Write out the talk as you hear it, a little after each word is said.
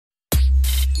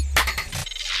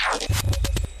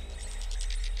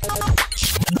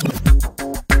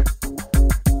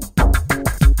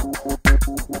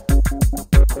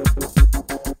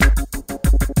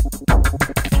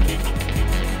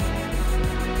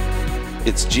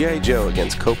It's G.I. Joe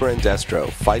against Cobra and Destro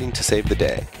fighting to save the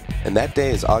day, and that day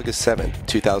is August 7th,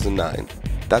 2009.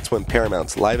 That's when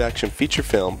Paramount's live-action feature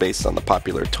film based on the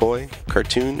popular toy,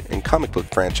 cartoon, and comic book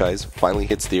franchise finally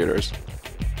hits theaters.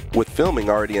 With filming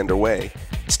already underway,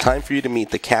 it's time for you to meet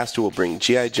the cast who will bring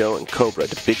G.I. Joe and Cobra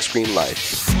to big screen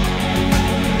life.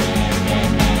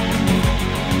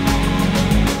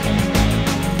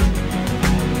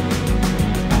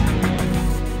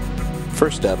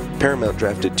 First up, Paramount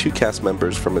drafted 2 cast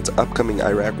members from its upcoming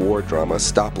Iraq war drama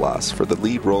Stop Loss for the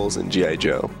lead roles in G.I.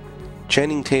 Joe.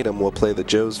 Channing Tatum will play the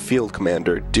Joe's field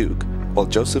commander, Duke, while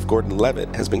Joseph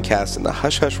Gordon-Levitt has been cast in the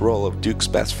hush-hush role of Duke's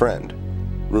best friend.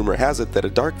 Rumor has it that a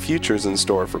dark future is in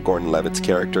store for Gordon-Levitt's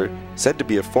character, said to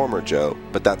be a former Joe,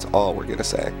 but that's all we're gonna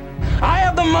say. I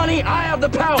have the money, I have the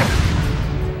power!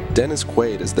 Dennis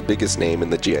Quaid is the biggest name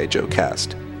in the G.I. Joe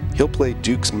cast. He'll play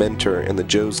Duke's mentor and the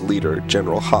Joe's leader,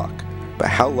 General Hawk. But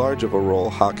how large of a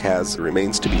role Hawk has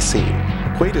remains to be seen.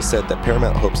 Quaid has said that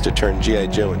Paramount hopes to turn G.I.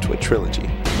 Joe into a trilogy.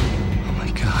 Oh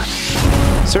my god.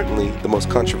 Certainly, the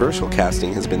most controversial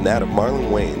casting has been that of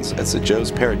Marlon Wayans as the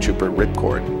Joe's paratrooper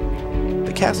Ripcord.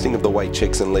 The casting of the White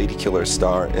Chicks and Lady Killer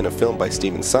star in a film by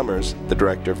Stephen Sommers, the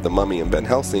director of The Mummy and Van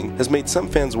Helsing, has made some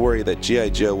fans worry that G.I.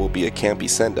 Joe will be a campy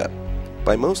send-up.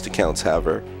 By most accounts,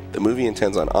 however, the movie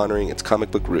intends on honoring its comic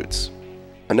book roots.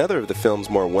 Another of the film's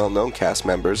more well-known cast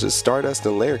members is Stardust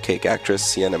and Layer Cake actress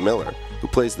Sienna Miller, who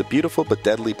plays the beautiful but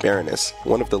deadly Baroness,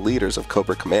 one of the leaders of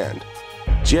Cobra Command.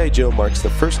 G.I. Joe marks the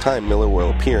first time Miller will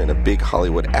appear in a big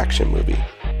Hollywood action movie.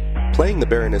 Playing the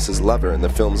Baroness's lover and the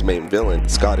film's main villain,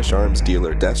 Scottish arms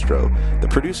dealer Destro, the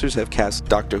producers have cast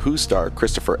Doctor Who star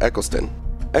Christopher Eccleston.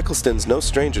 Eccleston's no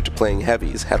stranger to playing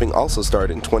heavies, having also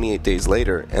starred in 28 Days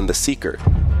Later and The Seeker.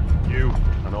 You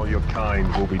and all your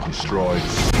kind will be destroyed.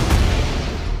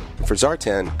 For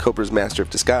Zartan, Cobra's master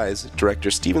of disguise, director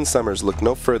Stephen Sommers looked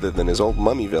no further than his old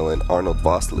mummy villain, Arnold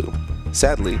Vosloo.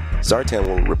 Sadly, Zartan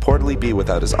will reportedly be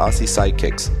without his Aussie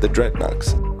sidekicks, the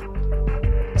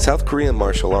Dreadnoks. South Korean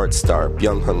martial arts star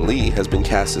Byung-hun Lee has been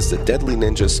cast as the deadly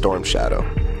ninja Storm Shadow.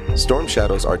 Storm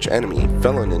Shadow's archenemy,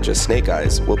 fellow ninja Snake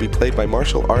Eyes, will be played by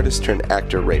martial artist turned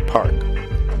actor Ray Park.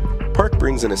 Park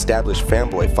brings an established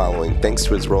fanboy following thanks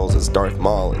to his roles as Darth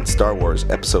Maul in Star Wars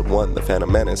Episode I The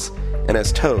Phantom Menace, and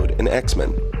as Toad in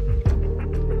X-Men.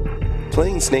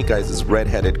 Playing Snake Eyes'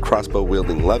 red-headed,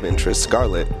 crossbow-wielding love interest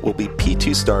Scarlet will be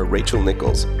P2 star Rachel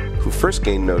Nichols, who first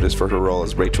gained notice for her role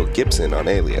as Rachel Gibson on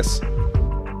Alias.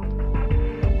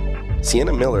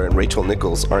 Sienna Miller and Rachel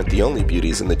Nichols aren't the only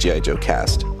beauties in the G.I. Joe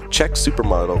cast. Czech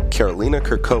supermodel Karolina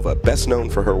Kurkova, best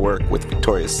known for her work with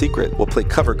Victoria's Secret, will play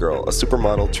CoverGirl, a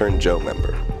supermodel-turned-Joe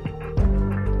member.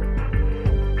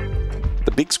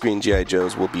 The big screen G.I.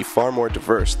 Joes will be far more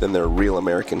diverse than their real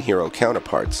American hero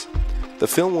counterparts. The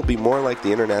film will be more like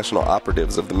the international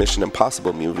operatives of the Mission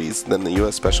Impossible movies than the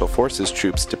U.S. Special Forces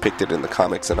troops depicted in the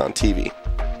comics and on TV.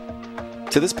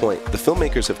 To this point, the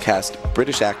filmmakers have cast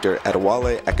British actor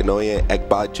Adewale Akintoye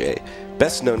Agbaje,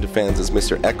 best known to fans as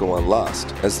Mr. Echo on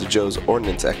Lost, as the Joe's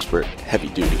ordnance expert, Heavy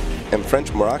Duty, and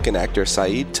French-Moroccan actor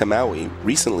Saïd Taghmaoui,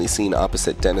 recently seen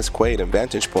opposite Dennis Quaid in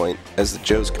Vantage Point as the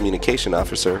Joe's communication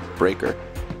officer, Breaker.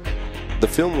 The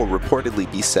film will reportedly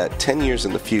be set 10 years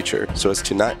in the future so as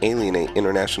to not alienate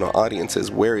international audiences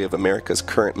wary of America's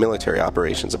current military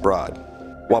operations abroad.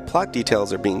 While plot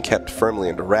details are being kept firmly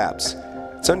under wraps,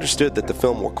 it's understood that the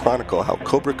film will chronicle how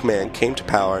Cobra Command came to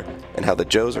power and how the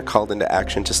Joes are called into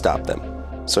action to stop them.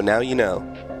 So now you know,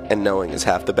 and knowing is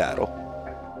half the battle.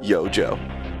 Yo, Joe.